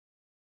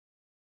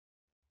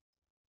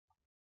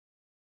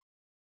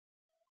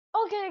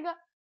Okay,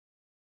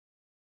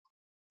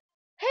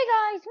 hey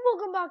guys,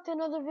 welcome back to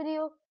another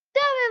video.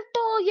 Devin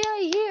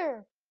Follier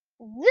here.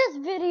 This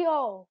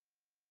video,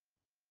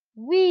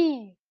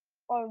 we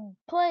are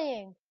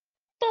playing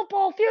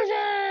Football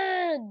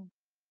Fusion.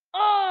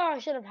 Oh, I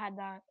should have had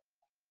that.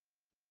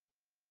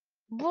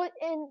 But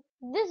in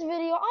this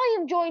video, I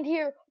am joined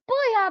here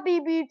by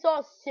Happy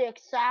Pizza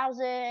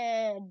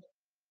 6000.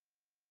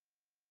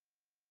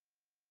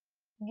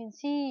 You can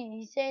see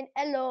he's saying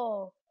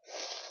hello.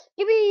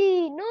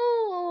 Yippee!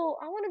 No,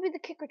 I want to be the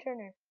kick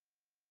returner.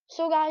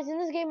 So guys, in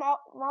this game,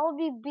 I'll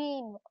be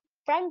being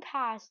friend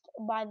passed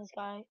by this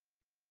guy.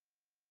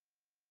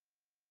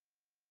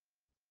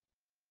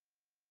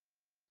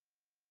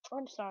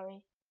 I'm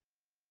sorry.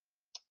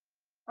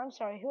 I'm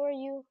sorry. Who are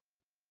you?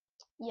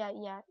 Yeah.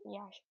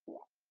 I'll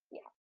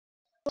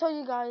tell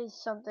you guys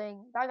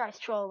something. That guy's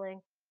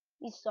trolling.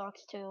 He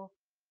sucks too.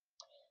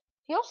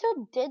 He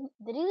also did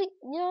he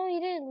no, he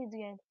didn't leave the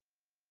game.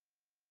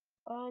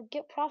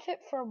 Get profit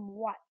from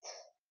what?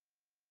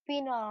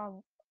 Being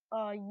a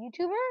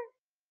YouTuber?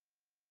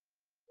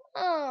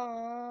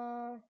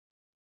 Uh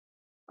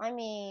I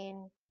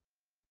mean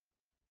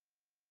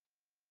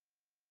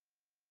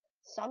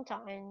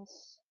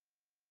sometimes.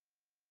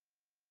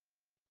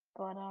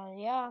 But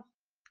yeah.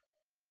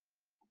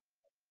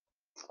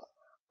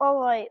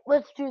 Alright,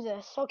 let's do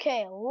this.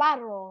 Okay,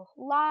 lateral.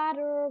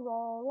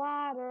 Lateral.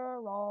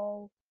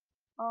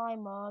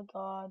 I'm a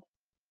god.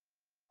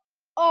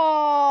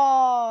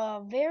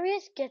 Oh,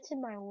 Various gets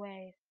in my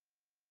way.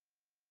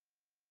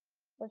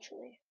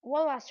 Literally.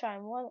 One last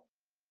time.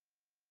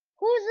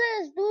 Who's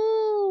this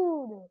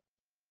dude?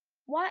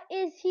 Why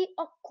is he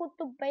a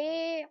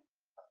quarterback?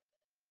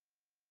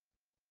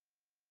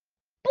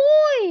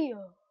 Boy!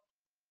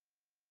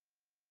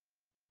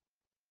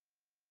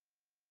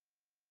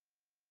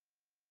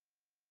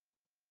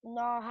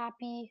 Nah,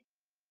 Happy.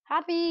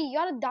 Happy, you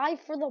gotta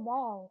dive for the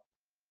ball.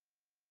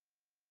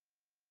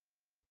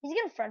 He's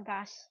gonna front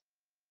pass.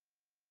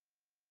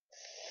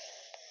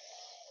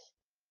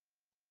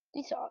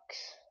 He sucks.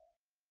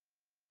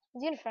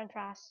 He's gonna front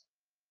pass.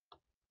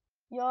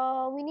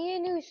 Yo, we need a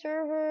new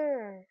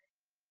server.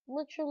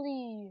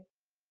 Literally.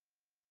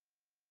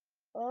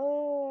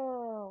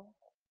 Oh.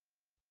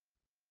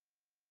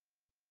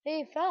 Hey,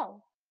 he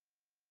fell.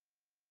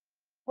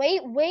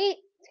 Wait. This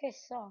guy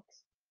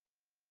sucks.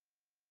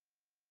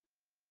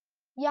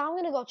 Yeah, I'm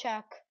gonna go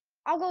check.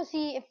 I'll go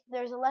see if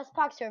there's a less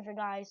packed server,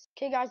 guys.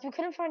 Okay, guys, we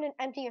couldn't find an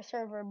emptier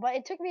server, but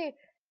it took me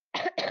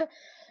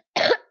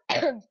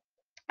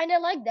and I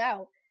liked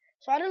out.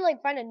 So I had to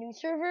like find a new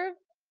server,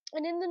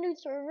 and in the new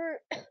server,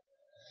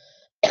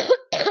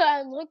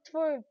 I looked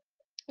for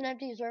an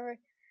empty server,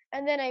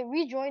 and then I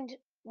rejoined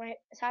my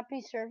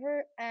Happy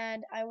server,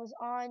 and I was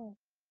on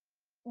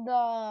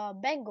the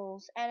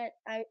Bengals, and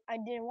I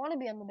didn't want to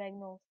be on the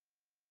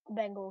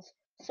Bengals.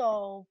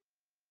 So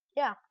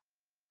yeah,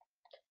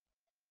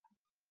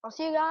 I'll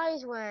see you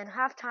guys when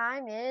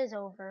halftime is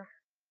over.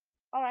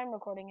 Alright, I'm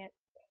recording it.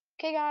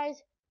 Okay,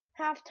 guys,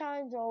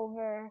 halftime's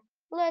over.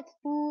 Let's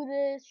do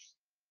this.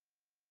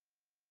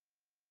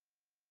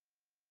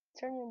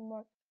 Turn your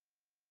mic.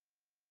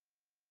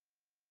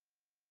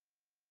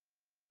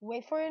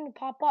 Wait for him to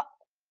pop up.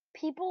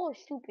 People are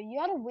stupid. You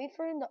gotta wait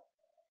for him to.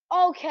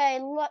 Okay,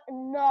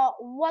 no.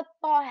 What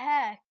the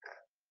heck?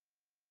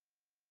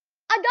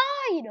 I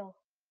died.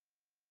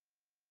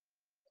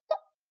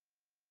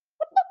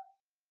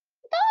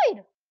 I died.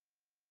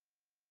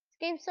 This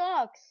game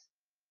sucks.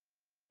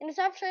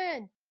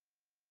 Interception.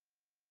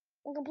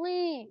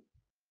 Incomplete.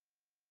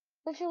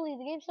 Literally,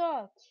 the game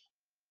sucks.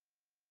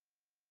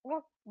 I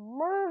got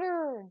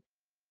murdered.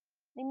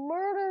 They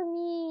murdered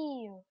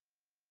me.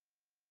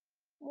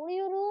 What are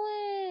you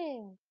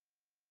doing?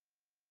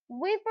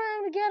 Wait for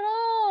him to get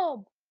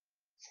up.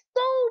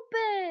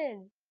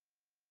 Stupid.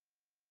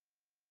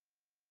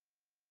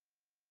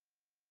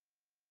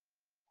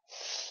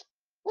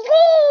 Let's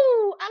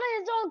go! And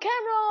it's on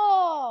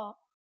camera.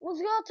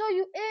 Let's go till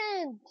you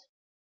end.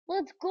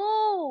 Let's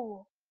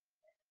go.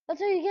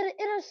 That's how you get an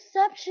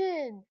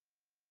interception.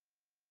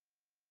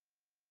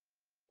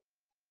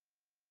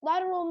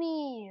 Lateral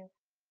me.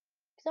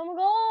 Cause I'm a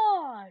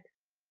god.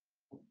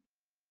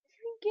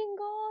 Freaking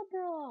god,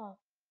 bro.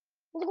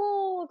 Let's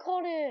go. I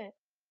caught it.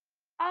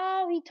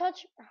 Ow, he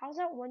touched. How's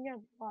that 1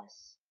 yard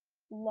plus?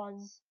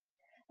 Luz.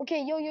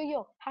 Okay,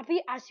 yo.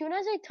 Happy, as soon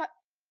as I touch.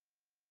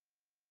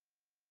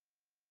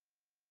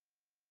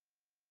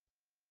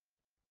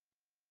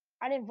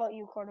 I didn't vote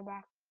you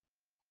quarterback.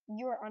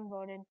 You were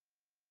unvoted.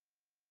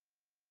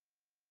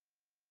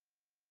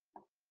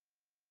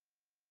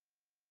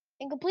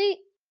 Incomplete.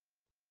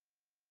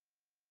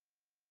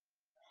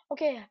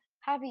 Okay,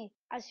 Happy,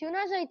 as soon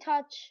as I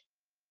touch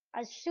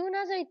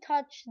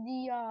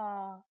the,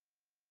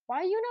 why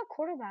are you not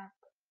quarterback?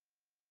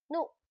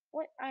 No,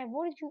 what, I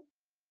voted you.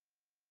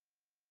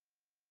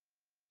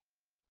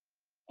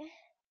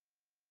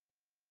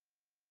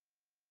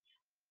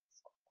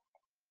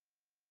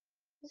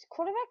 This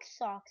quarterback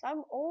sucks.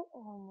 I'm old.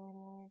 Oh my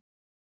lord.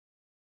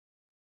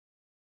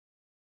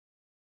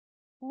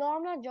 No,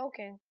 I'm not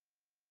joking.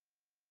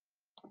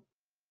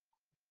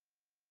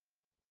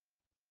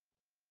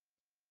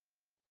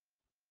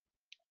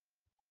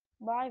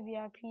 Bye,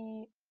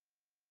 VIP.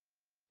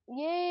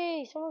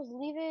 Yay, someone's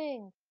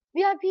leaving.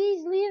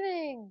 VIP's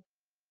leaving.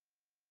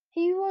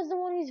 He was the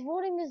one who's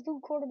voting this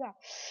dude quarterback.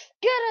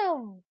 Get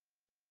him!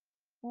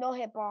 No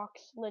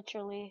hitbox,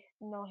 literally.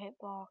 No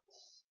hitbox.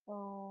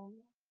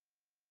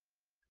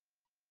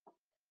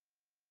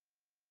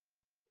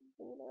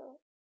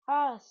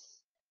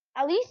 Us.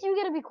 At least you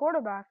get to be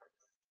quarterback.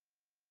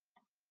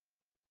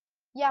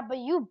 Yeah, but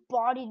you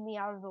bodied me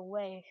out of the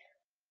way.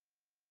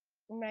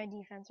 In my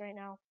defense right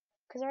now.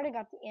 Because I already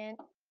got the ant.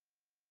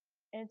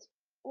 Let's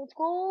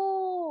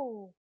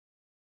go!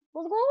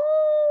 Let's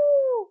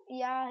go!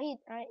 Yeah,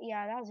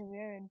 yeah, that was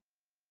weird.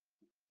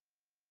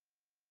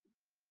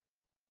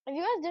 If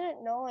you guys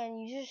didn't know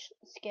and you just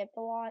skipped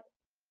a lot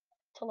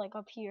to like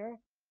up here,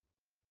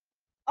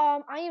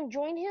 I am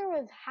joined here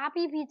with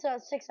Happy Pizza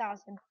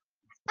 6000, and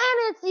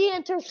it's the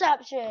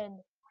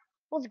interception.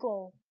 Let's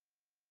go.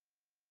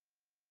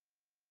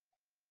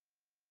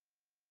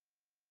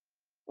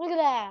 Look at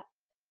that.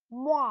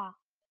 Moi.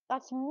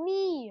 That's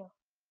me.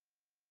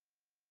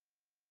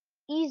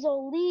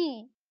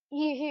 Easily.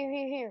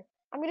 Here.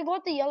 I'm gonna go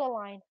with the yellow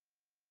line.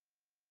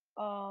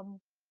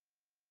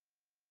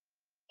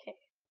 Okay.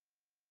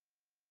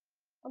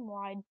 I'm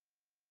wide.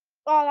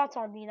 Oh, that's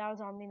on me. That was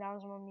on me.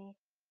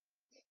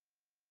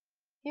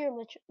 Here,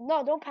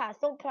 no, don't pass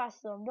them.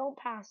 Don't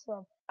pass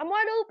them. I'm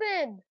wide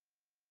open.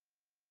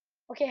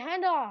 Okay,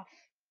 hand off.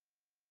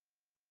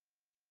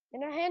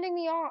 You're not handing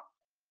me off.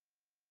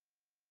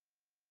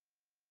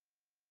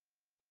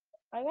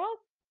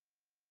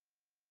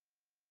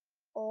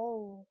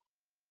 Oh.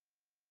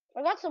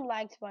 I got some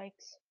lag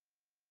spikes.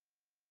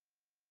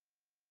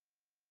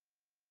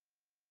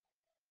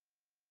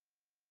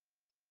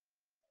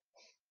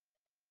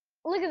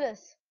 Look at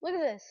this. They're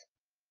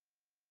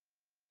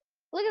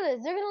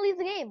gonna leave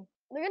the game.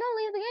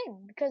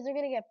 Because they're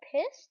gonna get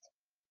pissed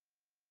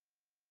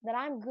that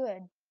I'm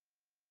good.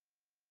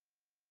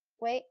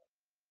 Wait.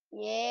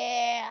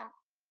 Yeah.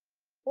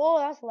 Whoa,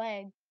 that's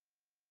lag.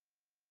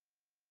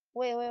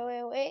 Wait.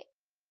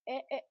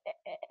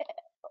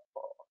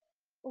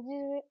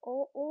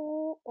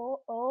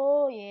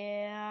 Oh,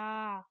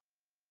 yeah.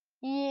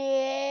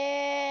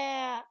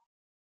 Yeah.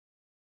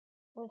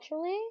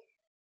 Literally?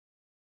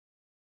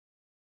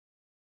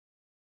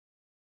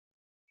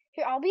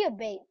 Here, I'll be a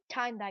bait.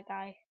 Time that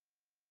guy.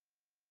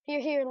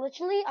 Here,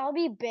 literally, I'll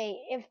be bait.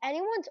 If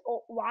anyone's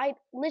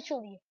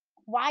literally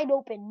wide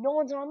open, no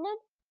one's on them,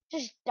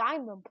 just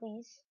dime them,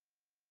 please.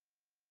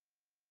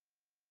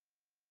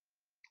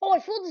 Oh, I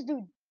fooled this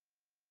dude.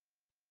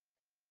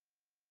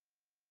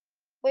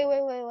 Wait.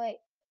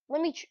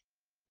 Let me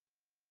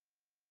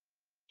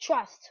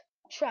trust.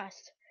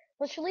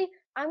 Literally,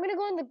 I'm gonna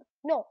go in the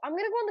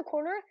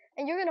corner,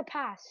 and you're gonna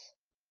pass.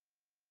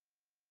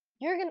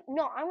 I'm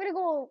gonna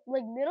go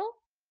like middle.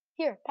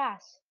 Here,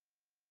 pass.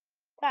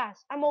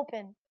 I'm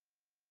open.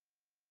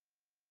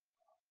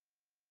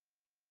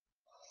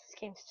 This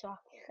game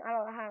sucks.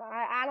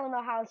 I don't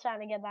know how I was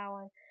trying to get that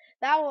one.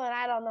 That one,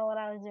 I don't know what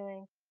I was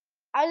doing.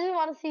 I just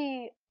want to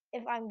see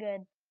if I'm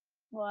good.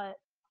 But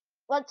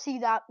let's see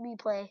that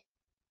replay.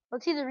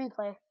 Let's see the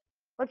replay.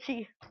 Let's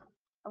see.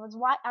 I was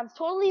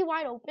totally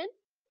wide open.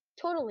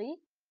 Totally.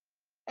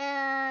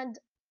 And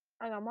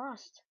I got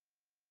lost.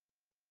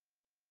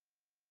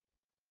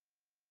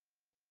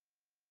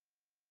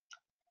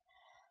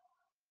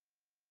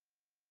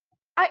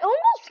 I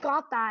almost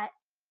got that.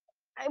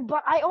 And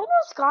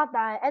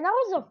that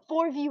was a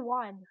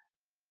 4v1.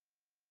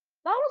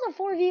 That was a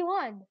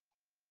 4v1.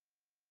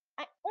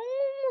 I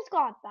almost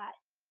got that.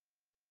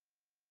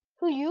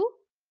 Who, you?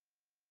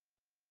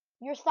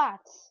 Your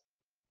stats.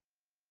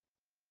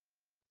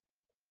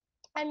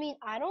 I mean,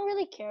 I don't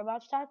really care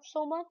about stats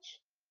so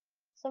much.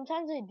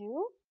 Sometimes I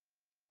do.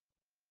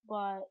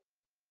 But,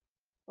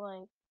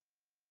 like,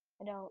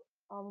 I don't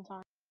all the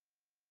time.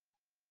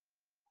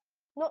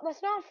 No,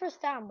 that's not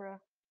first down, bro.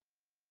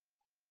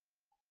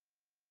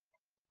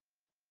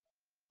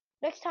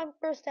 Next time,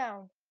 first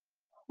down.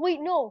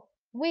 Wait, no.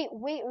 Wait.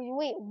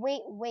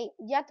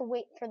 You have to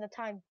wait for the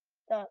time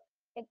to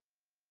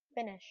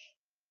finish.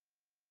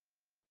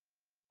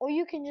 Or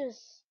you can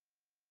just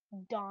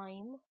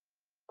dime.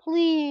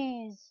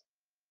 Please.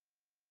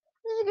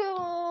 Let's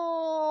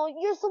go.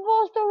 You're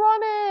supposed to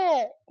run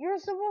it. Bro. You're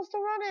supposed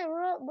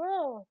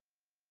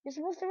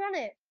to run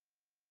it.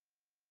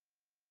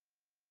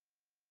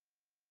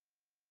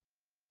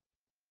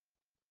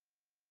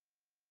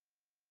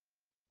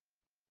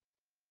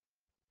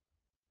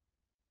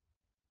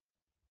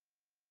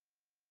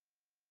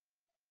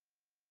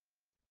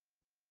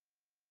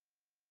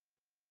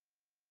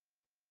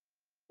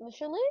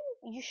 Literally,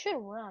 you should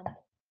run.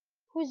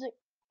 Who's it?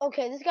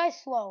 Okay, this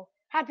guy's slow.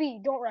 Happy,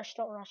 don't rush.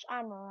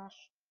 I'm gonna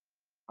rush.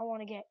 I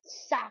want to get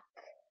sacked.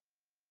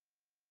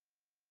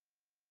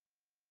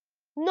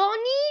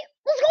 Nani?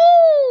 Let's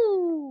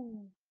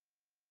go!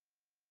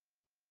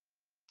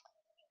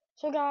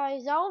 So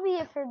guys, that will be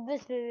it for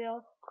this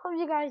video. Hope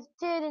you guys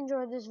did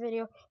enjoy this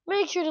video.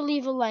 Make sure to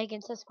leave a like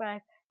and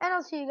subscribe. And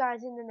I'll see you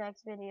guys in the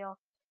next video.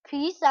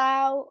 Peace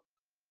out.